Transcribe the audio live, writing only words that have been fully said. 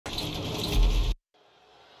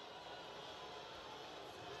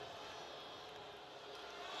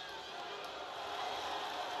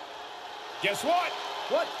Guess what?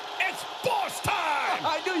 What? It's boss time!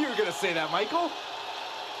 I knew you were going to say that, Michael.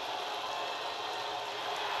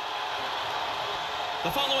 The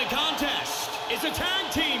following contest is a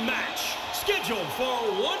tag team match scheduled for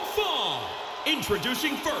one fall.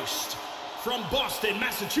 Introducing first, from Boston,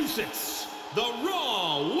 Massachusetts, the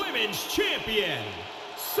Raw Women's Champion,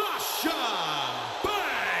 Sasha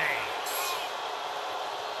Banks.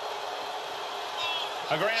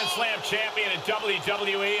 A Grand Slam champion in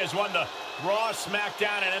WWE has won the Raw,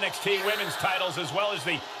 SmackDown, and NXT women's titles, as well as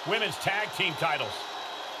the women's tag team titles.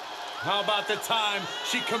 How about the time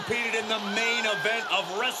she competed in the main event of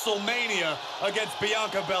WrestleMania against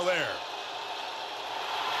Bianca Belair?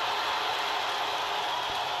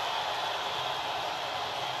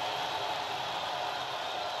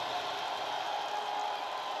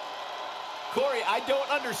 Corey, I don't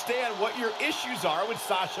understand what your issues are with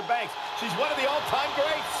Sasha Banks. She's one of the all-time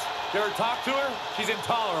greats. You ever talk to her? She's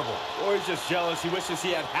intolerable. Or he's just jealous. He wishes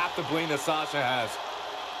he had half the bling that Sasha has.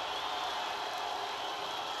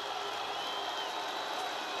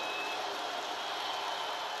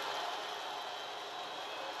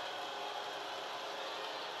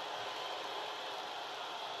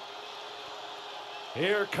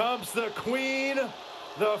 Here comes the Queen,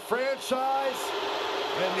 the franchise,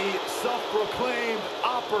 and the self-proclaimed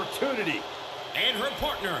opportunity. And her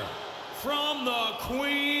partner, from the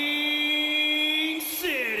Queen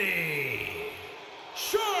City,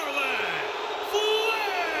 Charlotte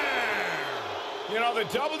Flair. You know, the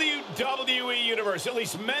WWE Universe, at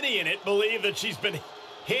least many in it, believe that she's been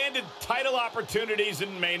handed title opportunities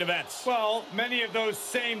in main events. Well, many of those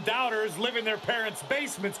same doubters live in their parents'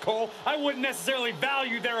 basements, Cole. I wouldn't necessarily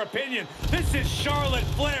value their opinion. This is Charlotte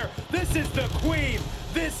Flair. This is the Queen.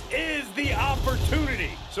 This is the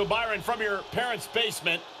opportunity. So, Byron, from your parents'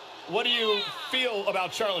 basement, what do you feel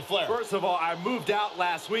about Charlotte Flair? First of all, I moved out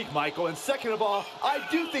last week, Michael. And second of all, I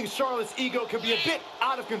do think Charlotte's ego can be a bit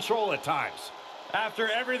out of control at times.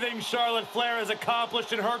 After everything Charlotte Flair has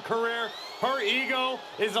accomplished in her career, her ego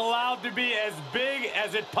is allowed to be as big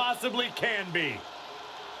as it possibly can be.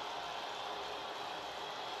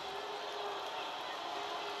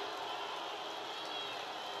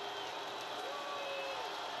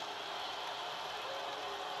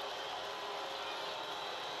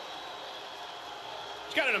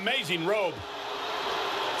 She's got an amazing robe.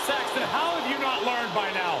 Saxton, how have you not learned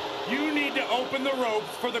by now? You need to open the ropes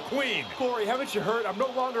for the Queen. Corey, haven't you heard? I'm no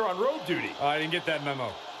longer on road duty. Oh, I didn't get that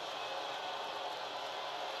memo.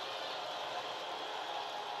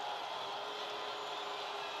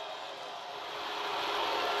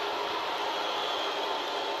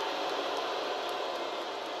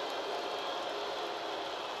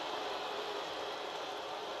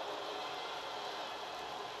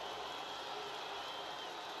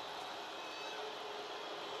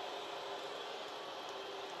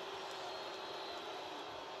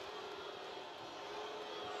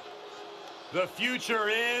 The future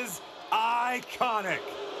is iconic.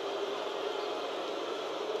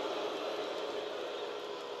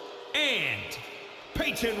 And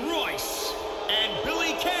Peyton Royce and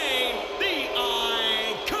Billie Kay, the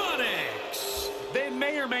Iconics. They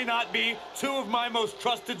may or may not be two of my most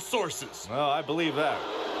trusted sources. Oh, I believe that.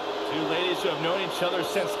 Two ladies who have known each other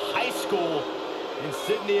since high school in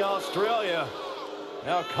Sydney, Australia,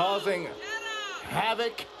 now causing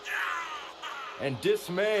havoc and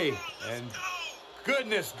dismay. And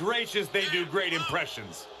goodness gracious, they do great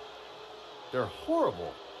impressions. They're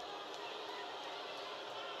horrible.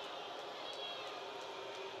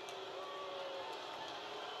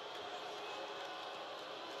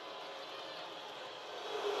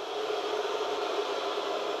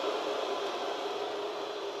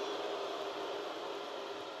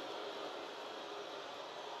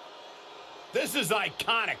 This is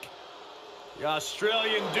iconic. The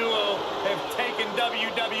Australian duo have taken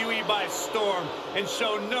WWE by storm and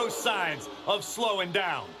show no signs of slowing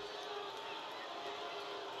down.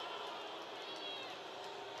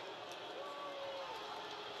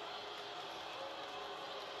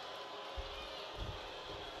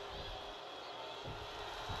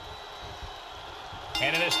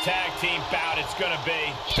 And in this tag team bout, it's going to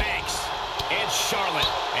be Banks and Charlotte.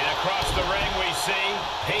 And across the ring, we see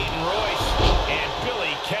Peyton Royce and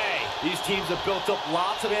Billie Kay. These teams have built up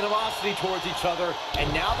lots of animosity towards each other,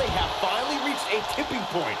 and now they have finally reached a tipping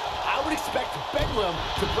point. I would expect Bedlam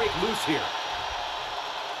to break loose here.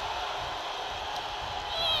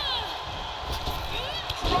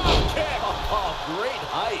 Drop kick. Oh, great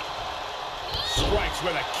height. Strikes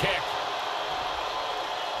with a kick.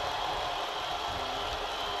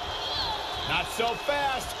 Not so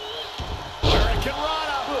fast. Hurricane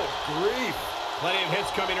Rana. Good grief. Plenty of hits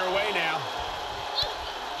coming her way now.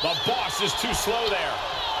 The boss is too slow there.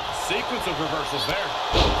 Sequence of reversals there.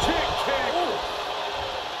 Kick. Ooh.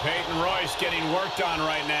 Peyton Royce getting worked on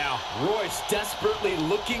right now. Royce desperately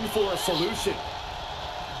looking for a solution.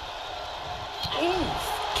 Ooh,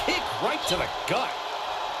 kick right to the gut.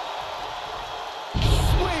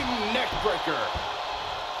 Swing neck breaker.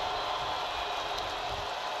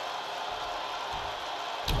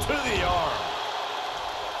 To the arm.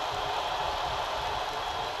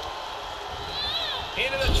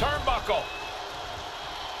 Into the turnbuckle.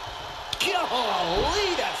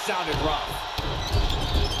 Golly, that sounded rough.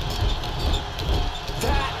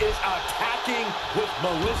 That is attacking with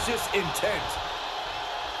malicious intent.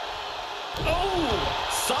 Oh,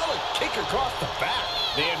 solid kick across the back.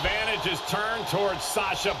 The advantage is turned towards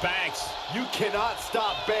Sasha Banks. You cannot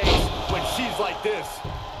stop Banks when she's like this.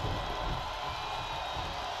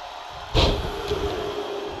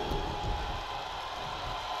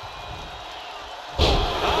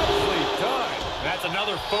 Nicely done. That's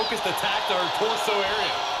another focused attack to her torso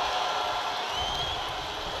area.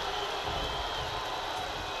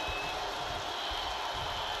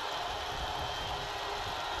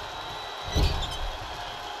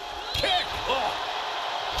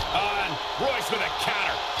 Royce with a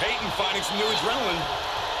counter. Peyton finding some new adrenaline.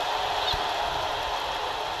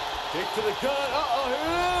 Kick to the gut. Uh-oh, here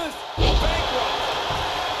it is. Bankrupt.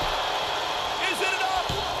 Is it enough?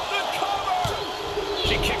 The cover.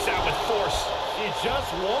 She kicks out with force. She just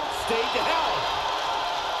won't stay down.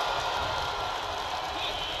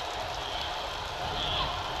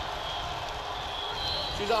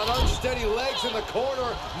 She's on unsteady legs in the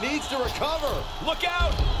corner. Needs to recover. Look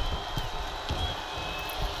out.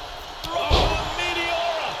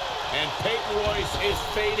 And Peyton Royce is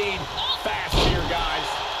fading fast here, guys.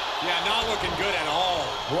 Yeah, not looking good at all.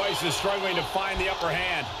 Royce is struggling to find the upper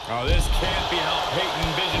hand. Oh, this can't be how Peyton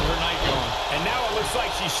envisioned her night going. And now it looks like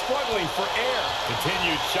she's struggling for air.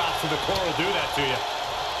 Continued shots to the core will do that to you.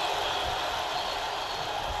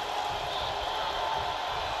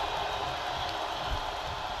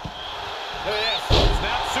 Look at this.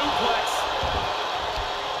 Snap suplex.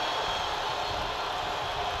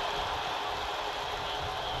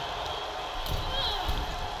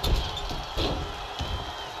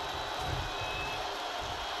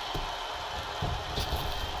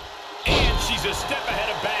 She's a step ahead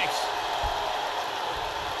of Banks.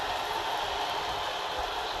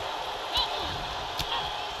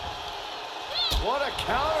 What a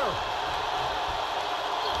counter.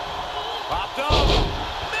 Popped up.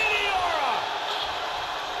 Meteora.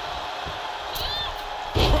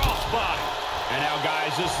 Crossbody. And now,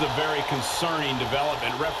 guys, this is a very concerning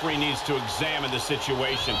development. Referee needs to examine the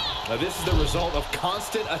situation. Now, this is the result of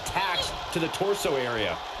constant attacks to the torso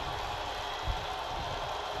area.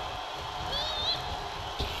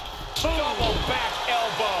 Double back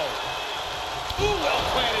elbow. Ooh,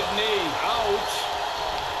 well-planted knee. Ouch.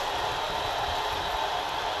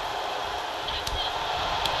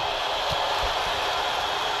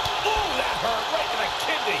 Ooh, that hurt right to the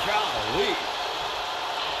kidney. Golly.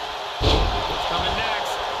 What's coming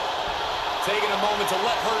next? Taking a moment to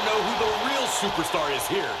let her know who the real superstar is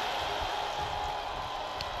here.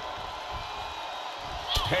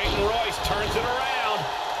 Peyton Royce turns it around.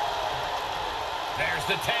 There's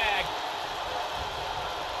the tag.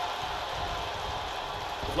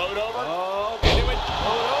 Float over. Oh, Into it.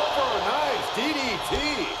 float over. Nice. DDT.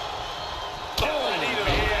 Oh, knee to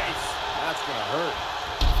the face. That's going to hurt.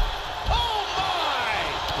 Oh, my!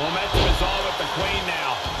 Momentum is all with the Queen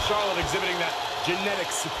now. Charlotte exhibiting that genetic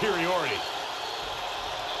superiority.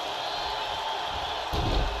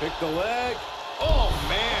 Pick the leg. Oh,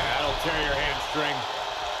 man. That'll tear your hamstring.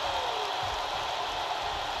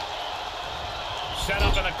 Set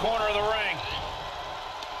up in the corner of the ring.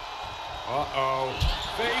 Uh-oh.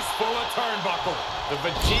 Face full of turnbuckle. The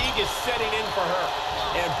fatigue is setting in for her.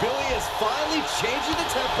 And Billie is finally changing the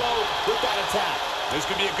tempo with that attack. This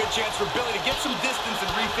could be a good chance for Billie to get some distance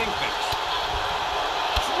and rethink things.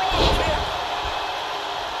 Drop kick.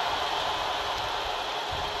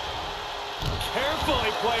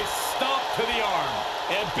 Carefully placed stomp to the arm.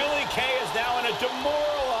 And Billie Kay is now in a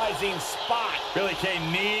demoralizing spot. Billie Kay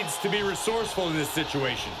needs to be resourceful in this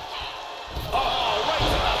situation. Oh, right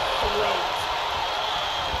to the throat.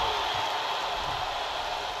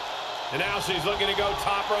 And now she's looking to go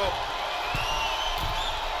top rope.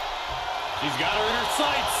 She's got her in her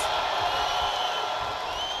sights.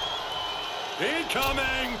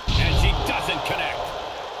 Incoming! And she doesn't connect.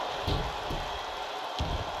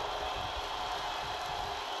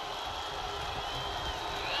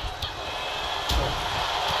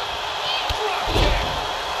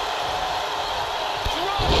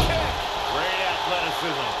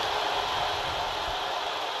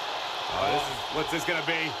 What's this gonna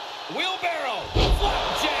be? Wheelbarrow.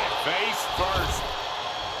 Flapjack. Face first.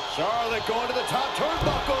 Charlotte going to the top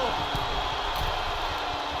turnbuckle.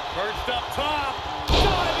 Perched up top.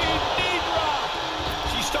 Diving knee drop.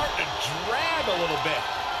 She's starting to drag a little bit.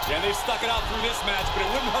 Yeah, they've stuck it out through this match, but it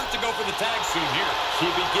wouldn't hurt to go for the tag soon here. She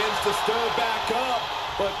begins to stir back up,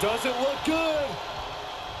 but doesn't look good.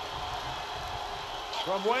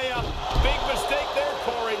 From way up. Big mistake there,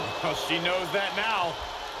 Corey. Well, she knows that now.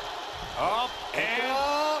 Up and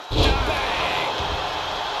Up. bang.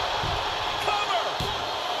 Cover.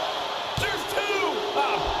 There's two.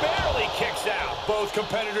 Barely kicks out. Both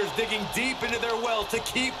competitors digging deep into their well to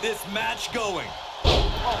keep this match going.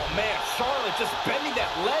 Oh, man, Charlotte just bending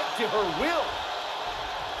that leg to her will.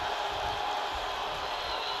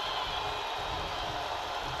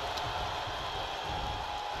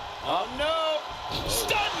 Oh, no.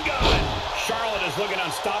 Stun gun. Charlotte is looking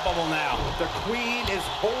unstoppable now. The Queen is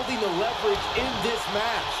holding the leverage in this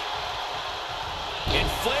match. And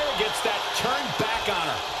Flair gets that turned back on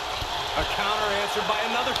her. A counter answered by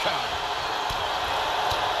another counter.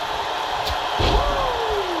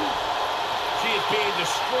 She is being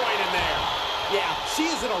destroyed in there. Yeah,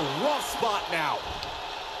 she is in a rough spot now.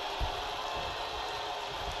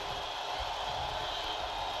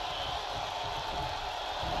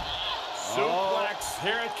 Suplex,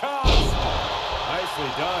 here it comes.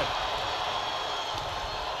 Nicely done.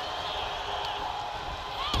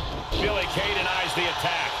 Billie Kay denies the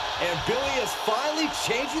attack. And Billie is finally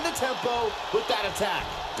changing the tempo with that attack.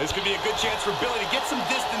 This could be a good chance for Billie to get some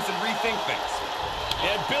distance and rethink things.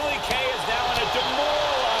 And Billie Kay is now in a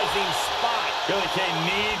demoralizing spot. Billie Kay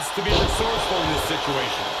needs to be resourceful in this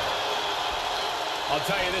situation. I'll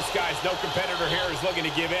tell you this, guys, no competitor here is looking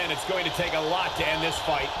to give in. It's going to take a lot to end this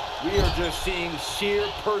fight. We are just seeing sheer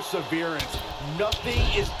perseverance. Nothing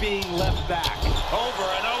is being left back. Over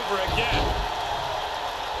and over again.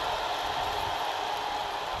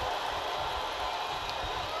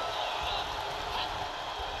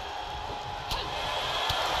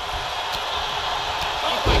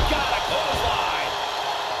 Oh, my God, a clothesline.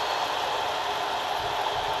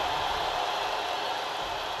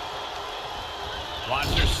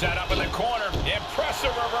 Monster set up in the corner.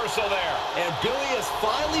 Impressive reversal there. And Billie is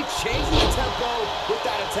finally changing the tempo with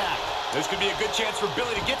that attack. This could be a good chance for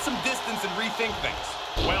Billie to get some distance and rethink things.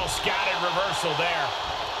 Well scouted reversal there.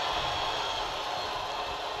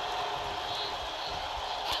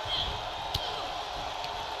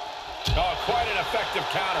 Oh, quite an effective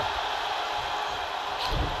counter.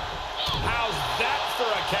 How's that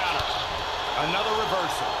for a counter? Another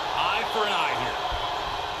reversal. Eye for an eye here.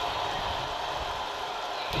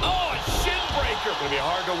 Oh, a shin breaker. Gonna be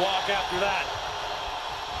hard to walk after that.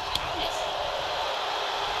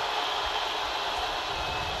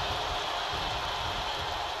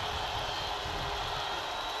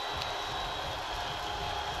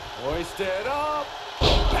 Hoisted up.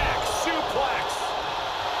 Back suplex.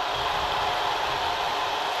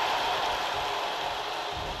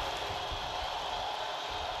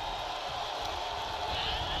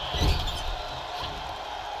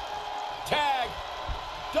 Tag.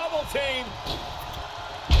 Double team.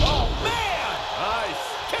 Oh, man. Nice.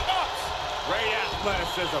 Kick-ups. Great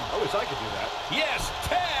athleticism. I wish I could do that. Yes,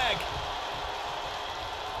 tag.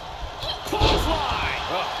 Clothesline.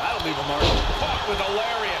 Oh, that'll leave a mark. Caught with a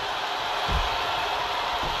lariat.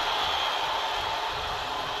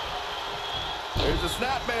 There's a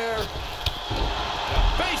snapmare.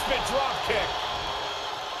 Basement drop kick.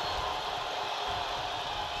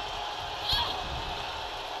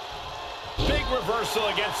 Big reversal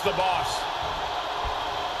against the boss.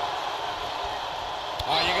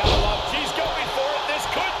 Oh, you gotta love. She's going for it. This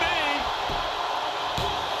could be.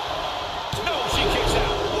 No, she kicks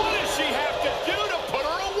out. What does she have to do to put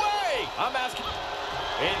her away? I'm asking.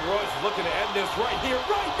 Peyton Royce is looking to end this right here,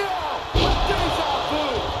 right now. Deja vu.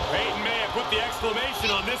 Peyton may have put the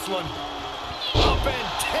exclamation on this one. Up and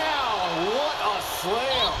down. What a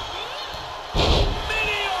slam.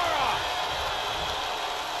 Miniora.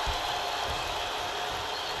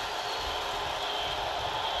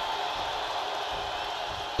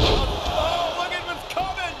 Oh, look at what's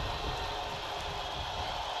coming.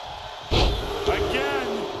 Again.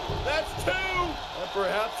 That's two. And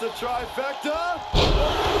perhaps a trifecta.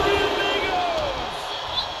 Three amigos.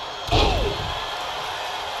 Oh.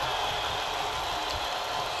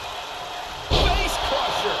 Face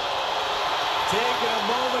crusher. Taking a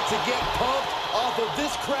moment to get pumped off of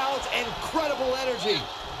this crowd's incredible energy.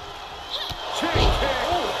 Kick, kick.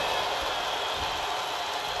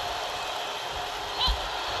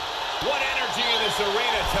 What energy in this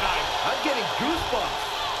arena tonight. I'm getting goosebumps.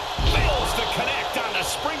 Fails to connect on the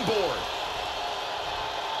springboard.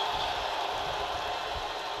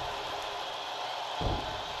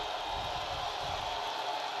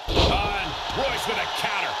 Royce with a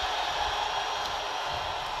counter.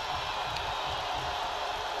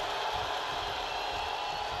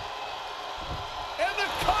 And the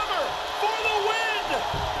cover for the win!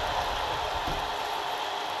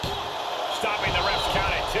 Stopping the ref's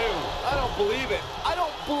count at 2. I don't believe it. I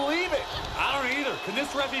don't believe it. I don't either. Can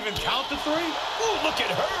this ref even count to 3? Ooh, look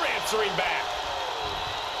at her answering back.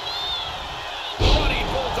 Running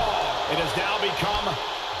bulldog. It has now become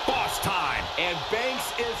boss time. And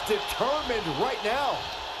Banks is determined right now.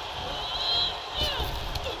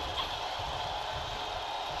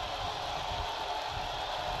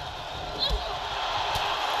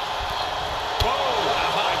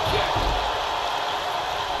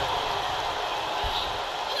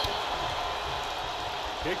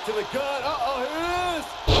 Kick to the gut. Uh-oh, here it is.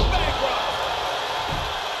 Bankrupt.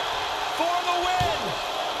 For the win.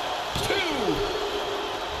 2.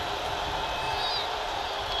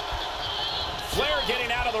 Flair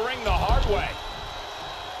getting out of the ring the hard way.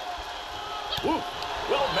 Woo,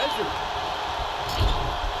 well measured.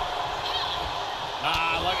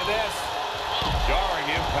 Ah, look at this. Jarring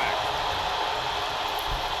impact.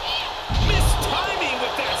 Mistiming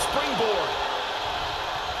with that springboard.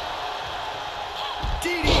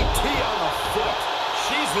 DDT on the foot.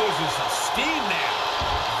 She's losing some steam now.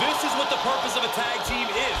 This is what the purpose of a tag team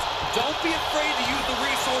is. Don't be afraid to use the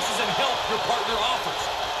resources and help your partner offers.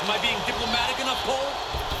 Am I being diplomatic enough, Cole?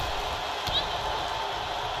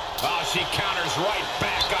 Oh, she counters right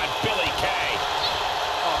back on Billie Kay.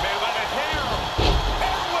 Oh, man, by the hair.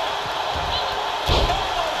 Hair whip.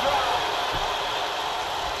 Elbow drop.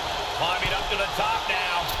 Climbing up to the top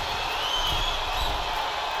now.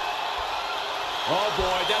 Oh,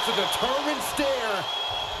 boy, that's a determined stare.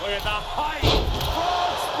 Look at the height.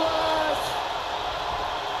 Frog splash.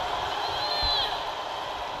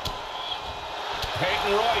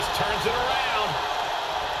 Peyton Royce turns it around.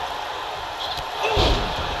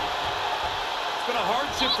 It's been a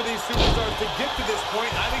hardship for these superstars to get to this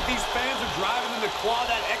point. I think these fans are driving them to claw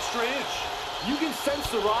that extra inch. You can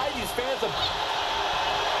sense the ride. These fans are...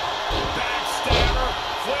 Backstabber.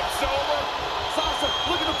 Flips over. Sasha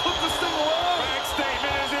looking to put this thing away. Back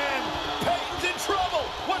statement is in. Peyton's in trouble.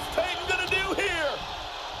 What's Peyton going to do here?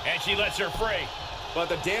 And she lets her free. But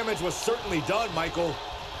the damage was certainly done, Michael.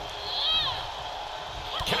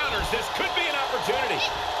 Counters. This could be an opportunity.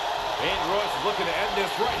 Peyton Royce is looking to end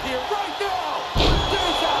this right here, right now.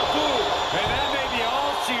 Deja vu. And that may be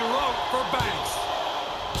all she wrote for Banks.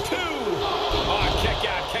 2. Oh,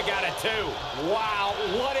 kick out at 2. Wow,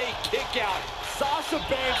 what a kick out. Sasha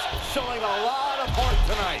Banks showing a lot of heart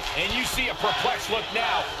tonight. And you see a perplexed look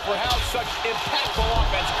now for how such impactful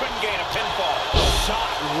offense couldn't gain a pinfall. Shot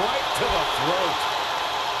right to the throat.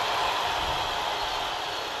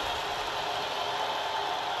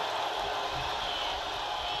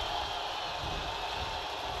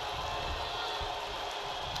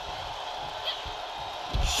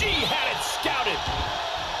 She had it scouted.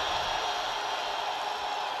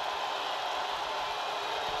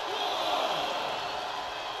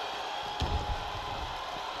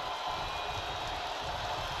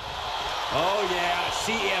 Oh, yeah,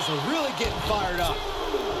 she is really getting fired up.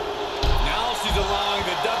 Now she's allowing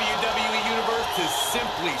the WWE Universe to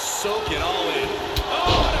simply soak it all in. Oh,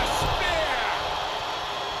 what a spear!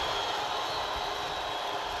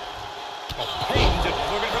 Oh, Peyton just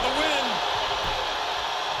looking for the win.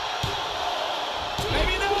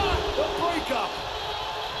 Maybe not. The breakup.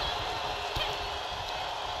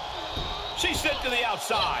 She's sent to the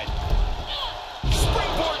outside.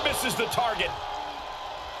 Springboard misses the target.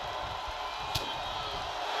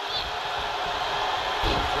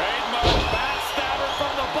 Trademark backstabber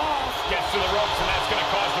from the boss. Gets to the ropes, and that's going to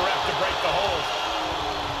cause the ref to break the hold.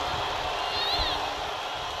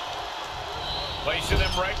 Placing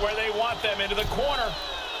them right where they want them, into the corner.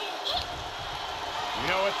 You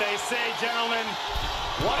know what they say, gentlemen.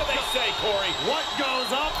 What do they say, Corey? What goes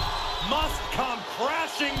up must come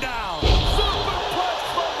crashing down. Superplex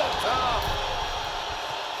from the top.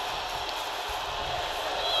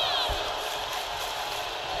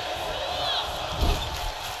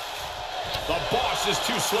 The boss is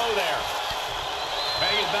too slow there.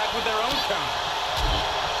 Hanging back with their own count.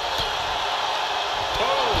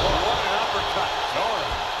 Oh, what an uppercut.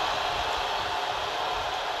 Jordan.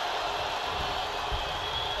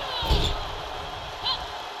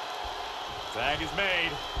 Tag is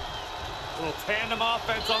made. Little tandem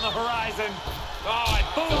offense on the horizon. Oh, and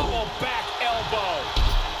boom. Double back elbow.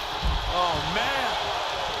 Oh, man.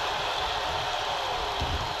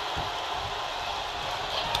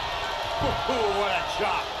 Ooh, what a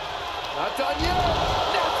chop. Not done yet.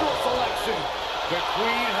 Natural selection. The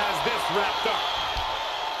Queen has this wrapped up.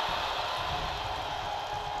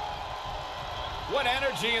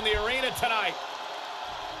 energy in the arena tonight.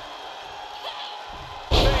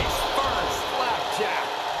 Face first, flapjack.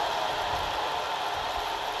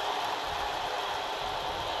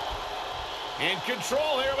 In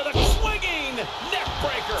control here with a swinging neck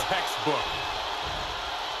breaker. Textbook.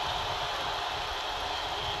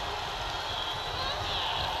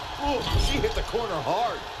 Ooh, she hit the corner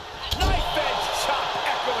hard. Knife edge chop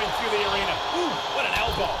echoing through the arena. Ooh, what an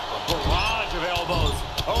elbow. A barrage of elbows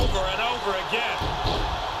over and over again.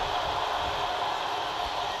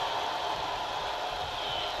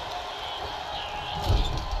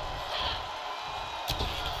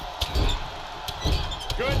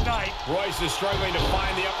 Good night. Royce is struggling to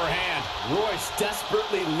find the upper hand. Royce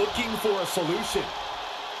desperately looking for a solution.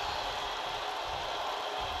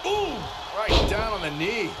 Ooh, right down on the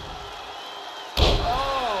knee.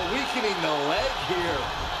 Oh, weakening the leg here.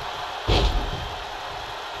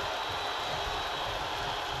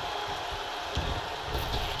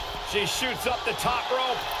 She shoots up the top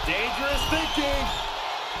rope. Dangerous thinking.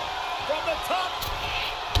 From the top.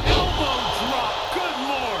 Elbow drop. Good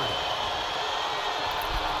Lord.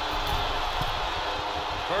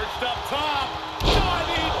 Perched up top.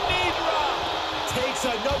 Diving knee drop. Takes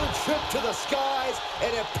another trip to the skies,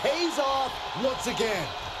 and it pays off once again.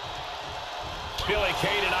 Billie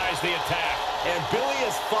Kay denies the attack. And Billie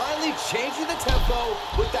is finally changing the tempo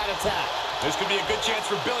with that attack. This could be a good chance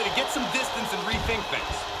for Billie to get some distance and rethink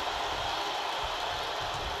things.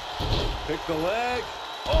 Pick the leg.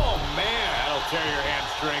 Oh, man. That'll tear your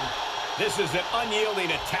hamstring. This is an unyielding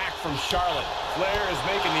attack from Charlotte. Flair is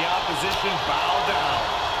making the opposition bow down.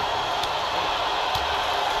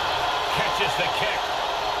 Catches the kick.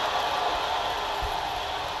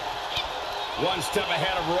 One step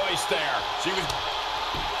ahead of Royce there. She was...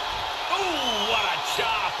 Ooh, what a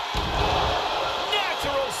chop.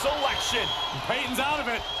 Natural selection. Peyton's out of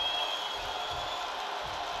it.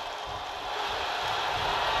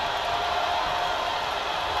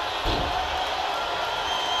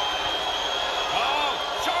 Oh,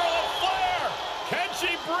 Charlotte Flair. Can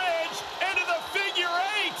she bridge into the figure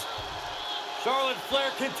eight? Charlotte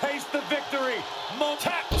Flair can taste the victory.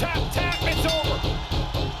 Tap, tap, tap. It's over.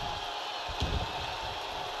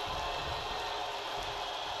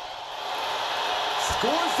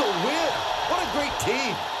 Scores the win. What a great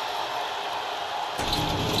team.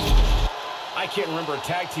 I can't remember a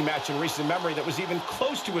tag team match in recent memory that was even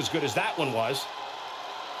close to as good as that one was.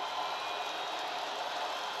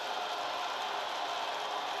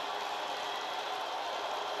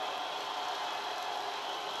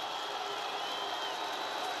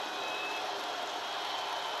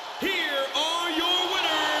 Here are your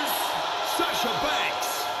winners, Sasha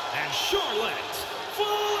Banks and Charlotte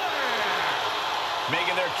Flair.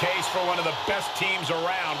 Making their case for one of the best teams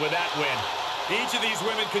around with that win. Each of these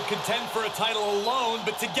women could contend for a title alone,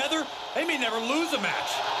 but together, they may never lose a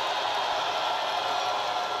match.